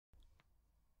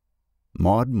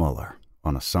Maud Muller,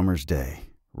 on a summer's day,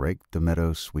 raked the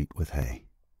meadow sweet with hay.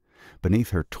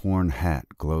 Beneath her torn hat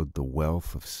glowed the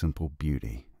wealth of simple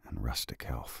beauty and rustic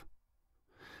health.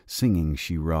 Singing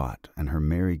she wrought, and her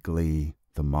merry glee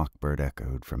the mock-bird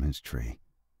echoed from his tree.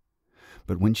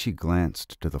 But when she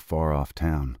glanced to the far-off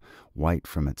town, white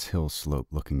from its hill slope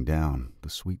looking down,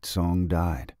 the sweet song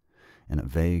died, and a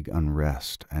vague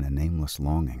unrest and a nameless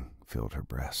longing filled her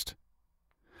breast.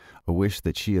 A wish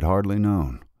that she had hardly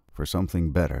known, for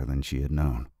something better than she had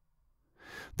known.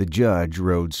 The judge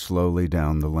rode slowly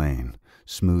down the lane,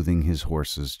 smoothing his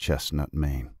horse's chestnut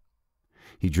mane.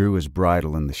 He drew his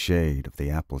bridle in the shade of the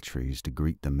apple trees to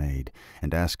greet the maid,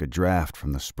 and ask a draught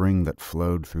from the spring that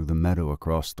flowed through the meadow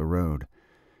across the road.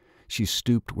 She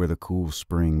stooped where the cool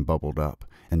spring bubbled up,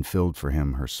 and filled for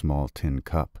him her small tin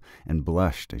cup, and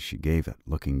blushed as she gave it,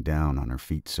 looking down on her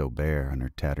feet so bare and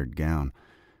her tattered gown.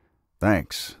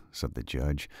 "Thanks," said the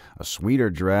judge, "a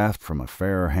sweeter draught from a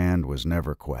fairer hand was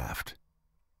never quaffed."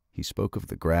 He spoke of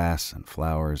the grass and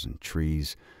flowers and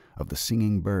trees, of the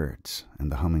singing birds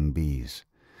and the humming bees,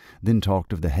 then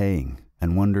talked of the haying,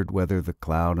 and wondered whether the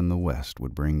cloud in the west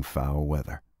would bring foul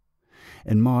weather.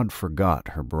 And Maud forgot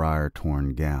her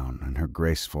briar-torn gown and her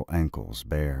graceful ankles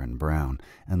bare and brown,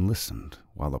 and listened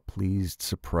while a pleased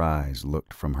surprise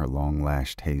looked from her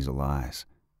long-lashed hazel eyes.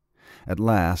 At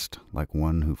last, like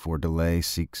one who for delay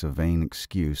seeks a vain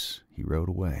excuse, he rode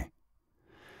away.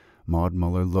 Maud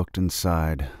Muller looked and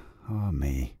sighed, "Ah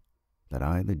me, that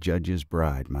I the judge's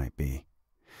bride might be.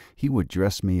 He would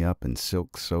dress me up in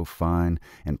silks so fine,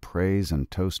 and praise and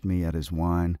toast me at his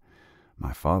wine.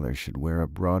 My father should wear a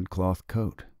broadcloth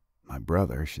coat, my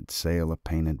brother should sail a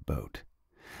painted boat.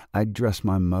 I'd dress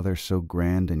my mother so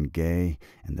grand and gay,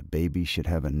 and the baby should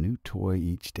have a new toy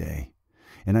each day.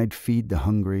 And I'd feed the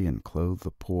hungry and clothe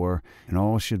the poor, and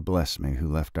all should bless me who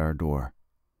left our door."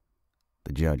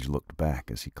 The judge looked back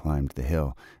as he climbed the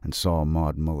hill, and saw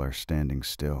Maud Muller standing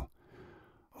still.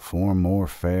 "A form more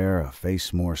fair, a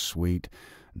face more sweet,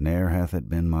 ne'er hath it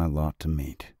been my lot to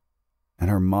meet. And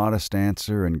her modest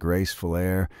answer and graceful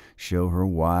air show her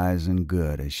wise and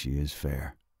good as she is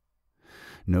fair.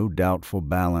 No doubtful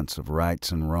balance of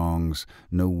rights and wrongs,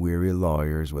 no weary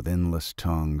lawyers with endless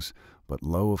tongues, but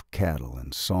low of cattle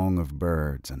and song of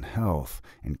birds, and health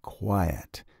and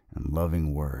quiet and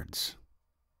loving words."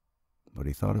 But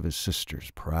he thought of his sisters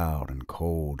proud and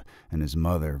cold, and his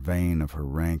mother vain of her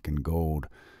rank and gold.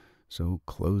 So,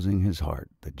 closing his heart,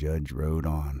 the judge rode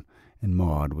on, and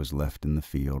Maud was left in the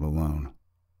field alone.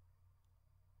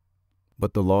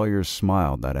 But the lawyers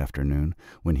smiled that afternoon,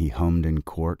 when he hummed in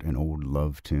court an old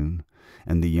love tune,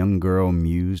 and the young girl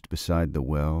mused beside the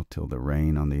well till the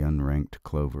rain on the unranked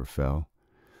clover fell.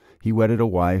 He wedded a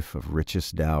wife of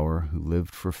richest dower, who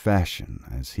lived for fashion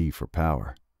as he for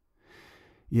power.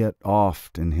 Yet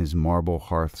oft in his marble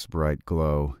hearth's bright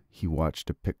glow he watched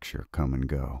a picture come and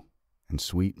go, and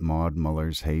sweet Maud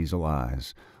Muller's hazel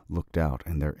eyes looked out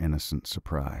in their innocent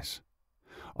surprise.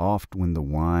 Oft when the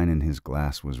wine in his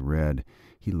glass was red,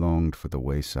 he longed for the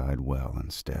wayside well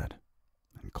instead,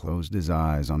 and closed his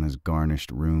eyes on his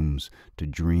garnished rooms to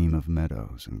dream of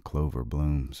meadows and clover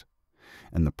blooms.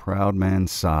 And the proud man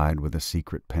sighed with a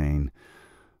secret pain,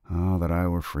 "Ah, that I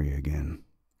were free again,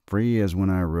 free as when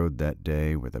I rode that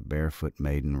day where the barefoot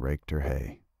maiden raked her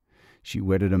hay. She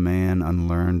wedded a man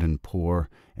unlearned and poor,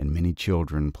 and many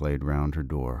children played round her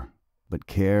door. But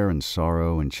care and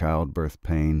sorrow and childbirth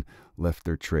pain left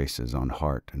their traces on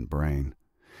heart and brain.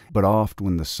 But oft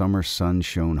when the summer sun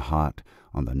shone hot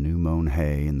on the new-mown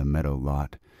hay in the meadow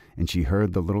lot, and she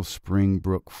heard the little spring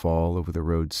brook fall over the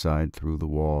roadside through the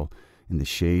wall, in the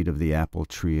shade of the apple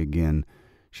tree again,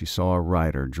 she saw a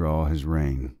rider draw his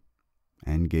rein,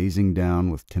 and gazing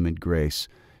down with timid grace,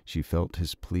 she felt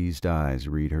his pleased eyes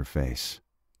read her face.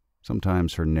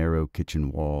 Sometimes her narrow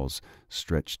kitchen walls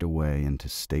stretched away into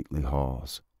stately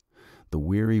halls. The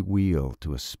weary wheel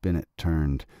to a spinnet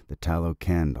turned, the tallow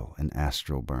candle an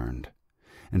astral burned.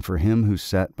 And for him who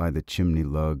sat by the chimney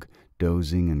lug,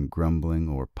 dozing and grumbling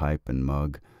o'er pipe and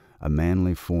mug, a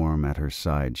manly form at her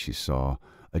side she saw.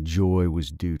 A joy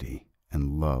was duty,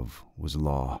 and love was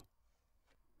law.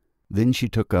 Then she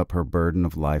took up her burden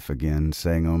of life again,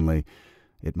 saying only,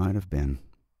 "It might have been."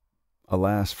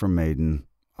 Alas for maiden,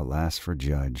 alas for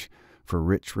judge, for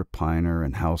rich repiner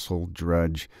and household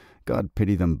drudge. God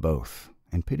pity them both,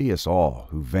 and pity us all,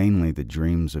 who vainly the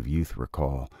dreams of youth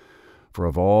recall. For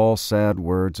of all sad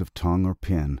words of tongue or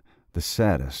pen, the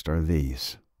saddest are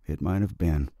these, "It might have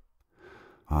been."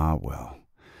 Ah, well,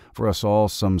 for us all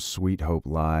some sweet hope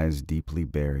lies deeply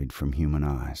buried from human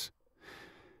eyes.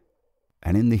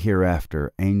 And in the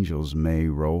hereafter angels may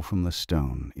roll from the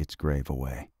stone its grave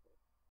away.